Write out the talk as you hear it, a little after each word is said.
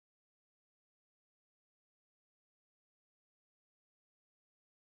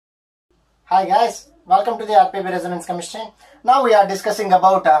Hi guys, welcome to the RPB resonance chemistry. Now we are discussing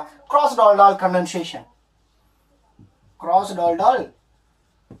about crossed Aldol condensation. Crossed Aldol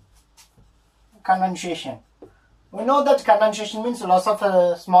condensation. We know that condensation means loss of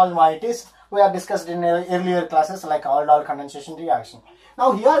small moieties. We have discussed in earlier classes like Aldol condensation reaction.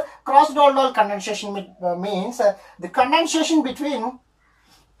 Now here crossed Aldol condensation means the condensation between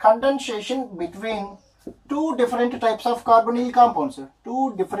two different types of carbonyl compounds.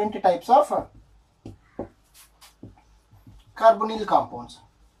 Two different types of carbonyl compounds.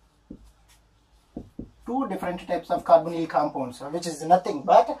 Two different types of carbonyl compounds, which is nothing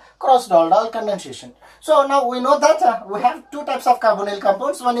but crossed Aldol condensation. So now we know that we have two types of carbonyl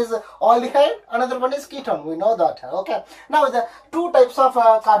compounds. One is aldehyde, another one is ketone. We know that. Okay. Now the two types of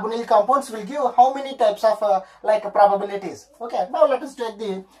carbonyl compounds will give how many types of probabilities. Okay. Now let us take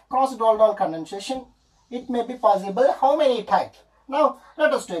the crossed Aldol condensation. It may be possible how many types. Now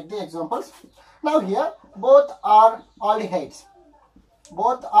let us take the examples. Now here both are aldehydes.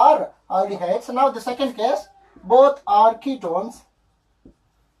 Both are aldehydes. Now the second case, both are ketones.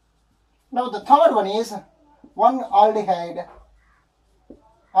 Now the third one is one aldehyde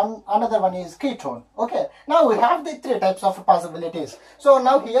and another one is ketone. Okay. Now we have the three types of possibilities. So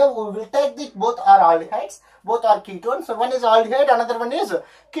now here we will take the both are aldehydes, both are ketones. So one is aldehyde, another one is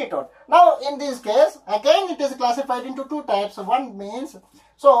ketone. Now in this case, again it is classified into two types. One means,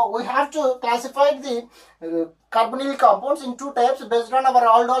 so we have to classify the carbonyl compounds in two types based on our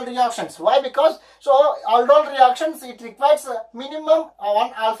Aldol reactions. Why? Because so Aldol reactions, it requires minimum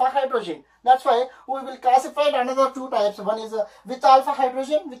one alpha hydrogen. That's why we will classify another two types. One is with alpha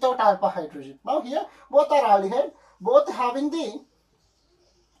hydrogen, without alpha hydrogen. Now here both are aldehyde, both having the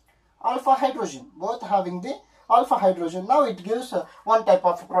alpha hydrogen. Both having the alpha hydrogen. Now it gives one type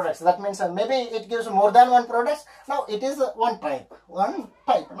of products. That means maybe it gives more than one products. Now it is one type. One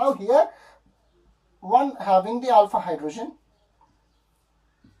type. Now here one having the alpha hydrogen,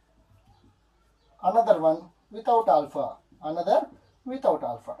 another one without alpha, another without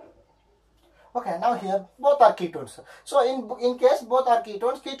alpha. Okay, now here both are ketones. So in case both are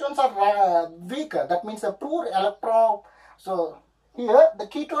ketones, ketones are weaker. That means a poor electron. So here the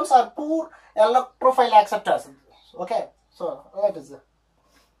ketones are poor electrophile acceptors. Okay, so that is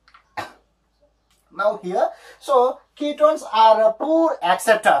now here. So ketones are poor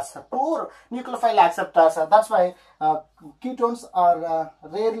acceptors, poor nucleophile acceptors. That's why ketones are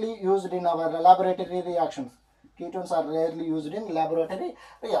rarely used in our laboratory reactions. Ketones are rarely used in laboratory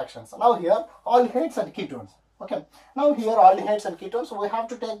reactions. Now here aldehydes and ketones. Okay. Now here aldehydes and ketones. We have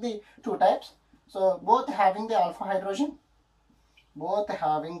to take the two types. So both having the alpha hydrogen. Both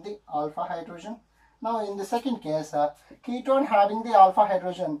having the alpha hydrogen. Now in the second case, ketone having the alpha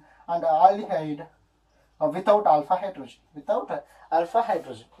hydrogen and aldehyde without alpha hydrogen. Without alpha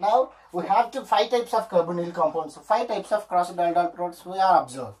hydrogen. Now we have five types of carbonyl compounds. Five types of crossed Aldol products we are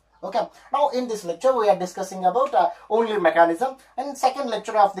observed. Okay. Now in this lecture we are discussing about only mechanism, and in second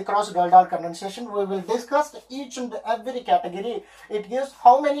lecture of the crossed Aldol condensation we will discuss each and every category. It gives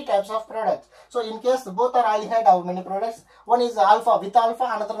how many types of products. So in case both are aldehyde, how many products? One is alpha with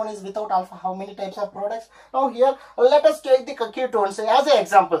alpha, another one is without alpha, how many types of products? Now here let us take the ketones as an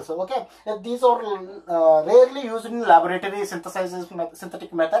example. So okay, these are rarely used in laboratory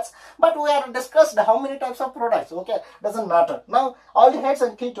synthetic methods, but we are discussed how many types of products. Okay, doesn't matter. Now aldehydes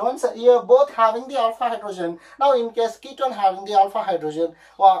and ketones here both having the alpha hydrogen. Now in case ketone having the alpha hydrogen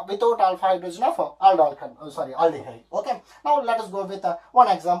without alpha hydrogen of aldehyde. Okay. Now let us go with one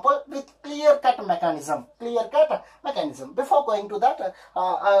example with clear cut mechanism. Clear cut mechanism. Before going to that,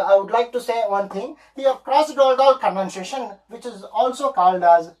 I would like to say one thing. Here crossed Aldol condensation, which is also called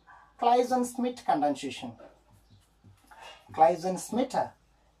as Claisen Schmidt condensation. Claisen Schmidt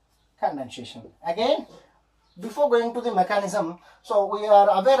condensation. Again, before going to the mechanism, so we are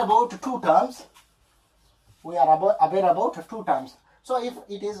aware about two terms. We are aware about two terms. So if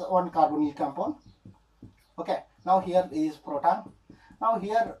it is one carbonyl compound, okay. Now here is proton. Now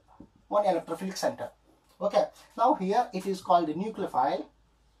here one electrophilic center. Okay. Now here it is called nucleophile.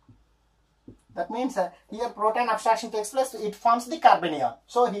 That means here proton abstraction takes place. It forms the carbanion.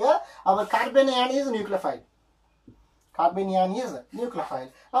 So here our carbanion is nucleophile. Carbanion is nucleophile.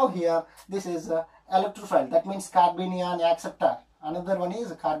 Now here this is electrophile. That means carbanion acceptor. Another one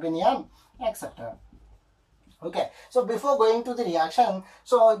is carbanion acceptor. Okay. So before going to the reaction,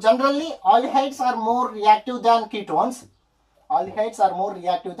 so generally aldehydes are more reactive than ketones. Aldehydes are more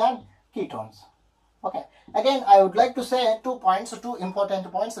reactive than ketones. Okay. Again, I would like to say two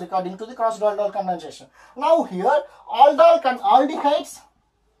important points regarding to the crossed Aldol condensation. Now here aldehydes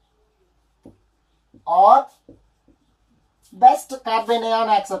are best carbanion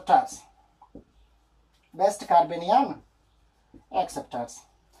acceptors. best carbanion acceptors.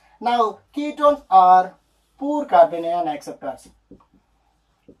 Now ketones are poor carbanion acceptors.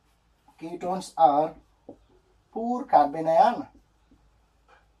 Ketones are poor carbanion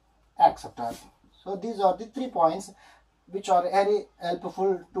acceptors. So these are the 3 points which are very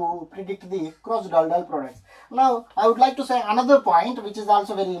helpful to predict the cross-Aldol products. Now I would like to say another point which is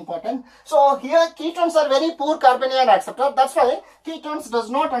also very important. So here ketones are very poor carbanion acceptor. That's why ketones does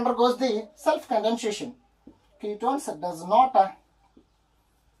not undergoes the self-condensation. Ketones does not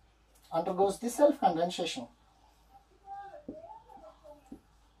undergoes the self-condensation.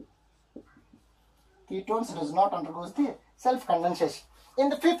 Ketones does not undergoes the self-condensation. In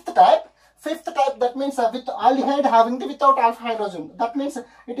the fifth type, that means with aldehyde having the without alpha hydrogen. That means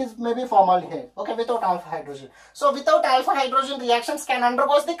it is maybe formaldehyde. Okay, without alpha hydrogen. So without alpha hydrogen reactions can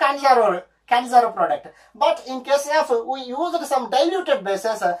undergoes the Cannizzaro product. But in case of we used some diluted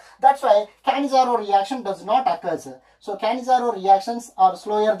bases, that's why Cannizzaro reaction does not occur. So Cannizzaro reactions are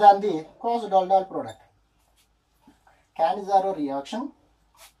slower than the cross-Aldol product. Cannizzaro reaction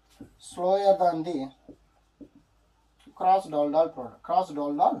slower than the cross-Aldol product.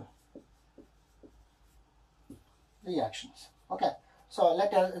 Cross-Aldol reactions. Okay, so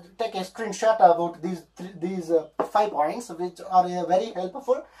let us take a screenshot about these 5 points which are very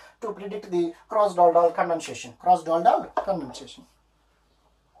helpful to predict the cross-Aldol condensation. Cross-Aldol condensation.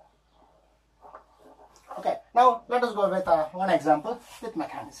 Okay, now let us go with one example with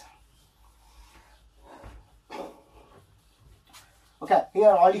mechanism. Okay, here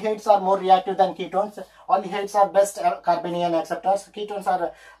aldehydes are more reactive than ketones. Aldehydes are best carbanion acceptors. Ketones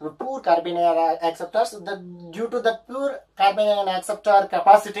are poor carbanion acceptors. Due to the poor carbanion acceptor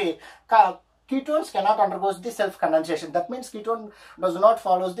capacity, ketones cannot undergo the self-condensation. That means ketone does not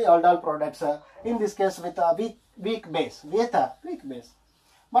follow the Aldol products. In this case, with a weak base.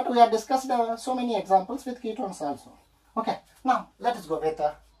 But we have discussed so many examples with ketones also. Okay, now let us go with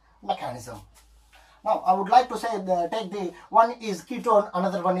mechanism. Now I would like to say take the one is ketone,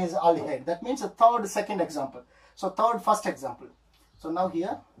 another one is aldehyde. That means a third second example. So third first example. So now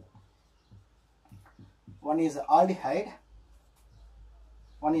here one is aldehyde,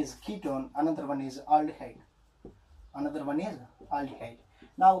 one is ketone, another one is aldehyde. Another one is aldehyde.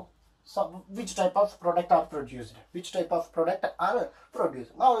 Now so which type of product are produced? Which type of product are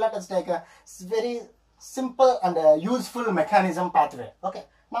produced? Now let us take a very simple and useful mechanism pathway. Okay.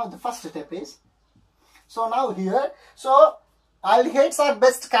 Now the first step is, so now here, so aldehydes are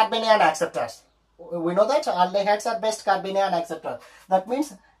best carbanion acceptors. We know that aldehydes are best carbanion acceptors. That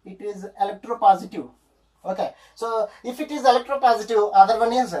means it is electropositive. Okay, so if it is electropositive, other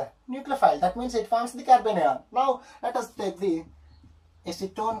one is nucleophile. That means it forms the carbanion. Now let us take the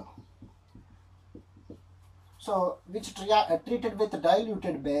acetone. So which treated with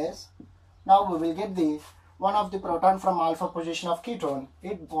diluted base. Now we will get the one of the proton from alpha position of ketone.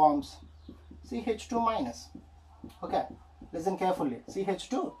 It forms CH2 minus. Okay, listen carefully.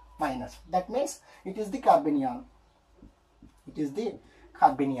 CH2 minus. That means it is the carbanion. It is the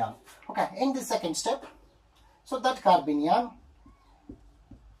carbanion. Okay, in the second step, so that carbanion,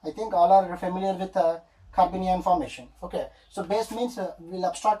 I think all are familiar with carbanion formation. Okay, so base means will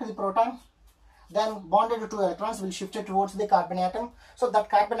abstract the proton, then bonded to electrons will shift it towards the carbon atom. So that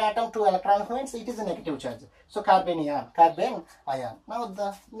carbon atom to electron means it is a negative charge. So carbanion, carbon ion. Now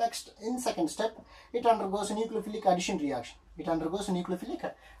the next, in second step, it undergoes a nucleophilic addition reaction. It undergoes a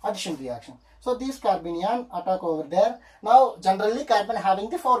nucleophilic addition reaction. So these carbanion attack over there. Now generally carbon having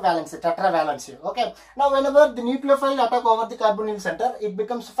the 4 valency, tetravalency. Okay. Now whenever the nucleophile attack over the carbonyl center, it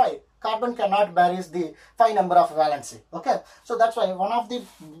becomes 5. Carbon cannot bear the 5 number of valency. Okay. So that's why one of the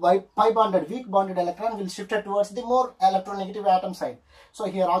pi bonded, weak bonded electron will shift it towards the more electronegative atom side. So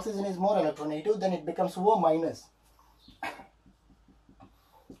here oxygen is more electronegative, then it becomes O minus.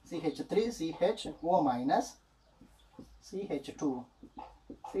 CH3, CH, O minus, CH2,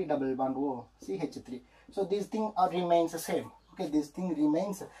 C double bond O, CH3. So these thing remains the same. Okay, this thing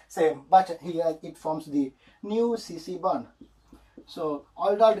remains same, but here it forms the new CC bond. So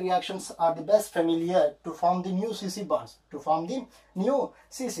Aldol reactions are the best familiar to form the new CC bonds.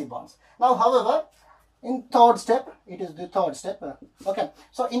 Now, however, in third step, it is the third step. Okay,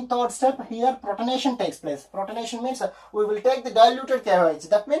 so in third step here protonation takes place. Protonation means we will take the diluted KOH.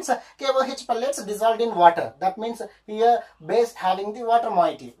 That means KOH pellets dissolved in water. That means here base having the water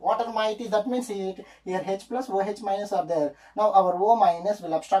moiety. Water moiety, that means here H plus OH minus are there. Now our O minus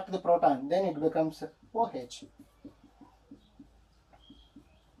will abstract the proton. Then it becomes OH.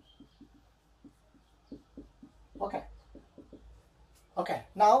 Okay,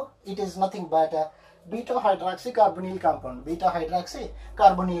 now it is nothing but a beta hydroxycarbonyl compound. Beta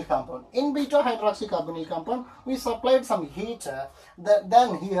hydroxycarbonyl compound. In beta hydroxycarbonyl compound, we supplied some heat.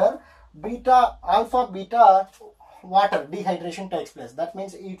 Then here alpha beta water dehydration takes place. That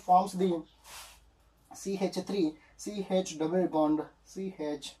means it forms the CH3, CH double bond,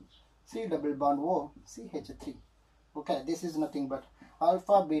 CH, C double bond O, CH3. Okay, this is nothing but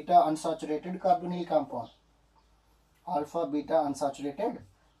alpha beta unsaturated carbonyl compound. Alpha beta unsaturated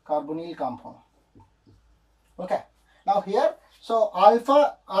carbonyl compound. Okay, now here, so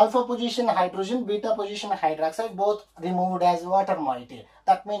alpha position hydrogen, beta position hydroxide, both removed as water moiety.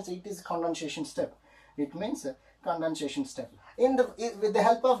 That means it is condensation step. It means condensation step. With the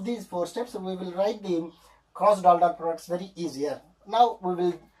help of these 4 steps, we will write the cross-Dalton products very easier. Now we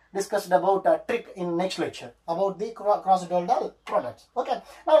will discuss about a trick in next lecture about the cross-Dalton products. Okay,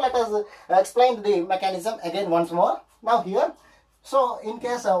 now let us explain the mechanism again once more. Now here, so in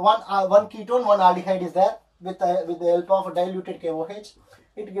case one ketone, one aldehyde is there, with the help of diluted KOH,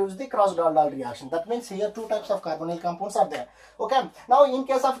 it gives the cross-Dalton reaction. That means here 2 types of carbonyl compounds are there. Okay, now in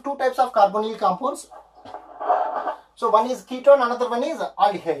case of 2 types of carbonyl compounds, so one is ketone, another one is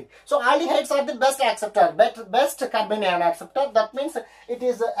aldehyde. So aldehydes are the best acceptor, best carbanion acceptor. That means it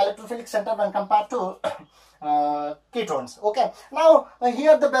is electrophilic center when compared to ketones. Okay, now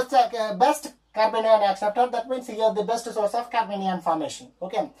here the best carbanion acceptor, that means here the best source of carbanion formation.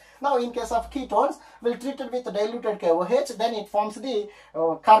 Okay, now in case of ketones, we'll treat it with diluted KOH, then it forms the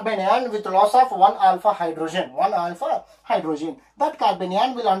carbanion with loss of 1 alpha hydrogen. That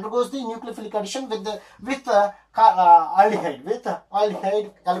carbanion will undergoes the nucleophilic addition with aldehyde,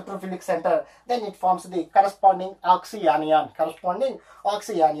 electrophilic center, then it forms the corresponding oxyanion.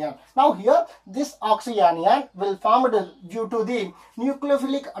 Now here this oxyanion will formed due to the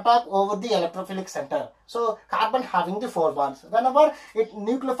nucleophilic attack over the electrophilic center. So carbon having the 4 bonds. Whenever it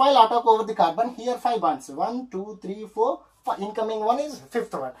nucleophile attack over the carbon, here 5 bonds. 1, 2, 3, 4. Incoming one is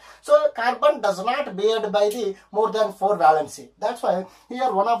 5th one. So carbon does not bear by the more than 4 valency. That's why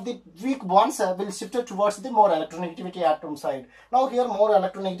here one of the weak bonds will shift towards the more electronegativity atom side. Now here more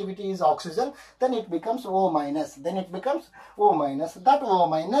electronegativity is oxygen, then it becomes O minus. That O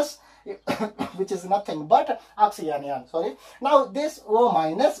minus which is nothing but oxyanion. Sorry. Now this O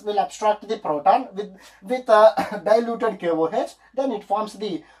minus will abstract the proton with diluted KOH. Then it forms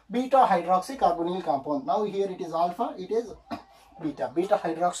the beta hydroxycarbonyl compound. Now here it is alpha, it is beta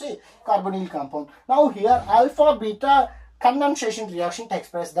hydroxycarbonyl compound. Now here alpha beta condensation reaction takes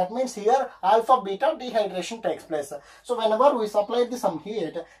place. That means here alpha beta dehydration takes place. So whenever we supply some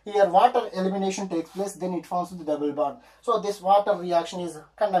heat, here water elimination takes place, then it forms the double bond. So this water reaction is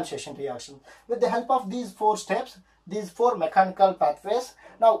condensation reaction. With the help of these 4 steps, these 4 mechanical pathways,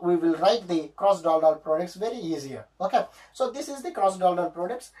 now we will write the cross-Dalton products very easier. Okay, so this is the cross-Dalton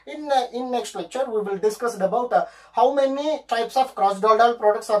products. In next lecture we will discuss about how many types of cross-Dalton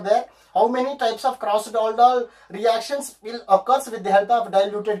products are there, how many types of cross-Dalton reactions will occurs with the help of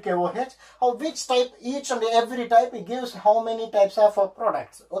diluted KOH, which type, each and every type gives how many types of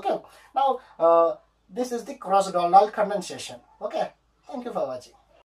products. Okay, now this is the cross-Dalton condensation. Okay, thank you for watching.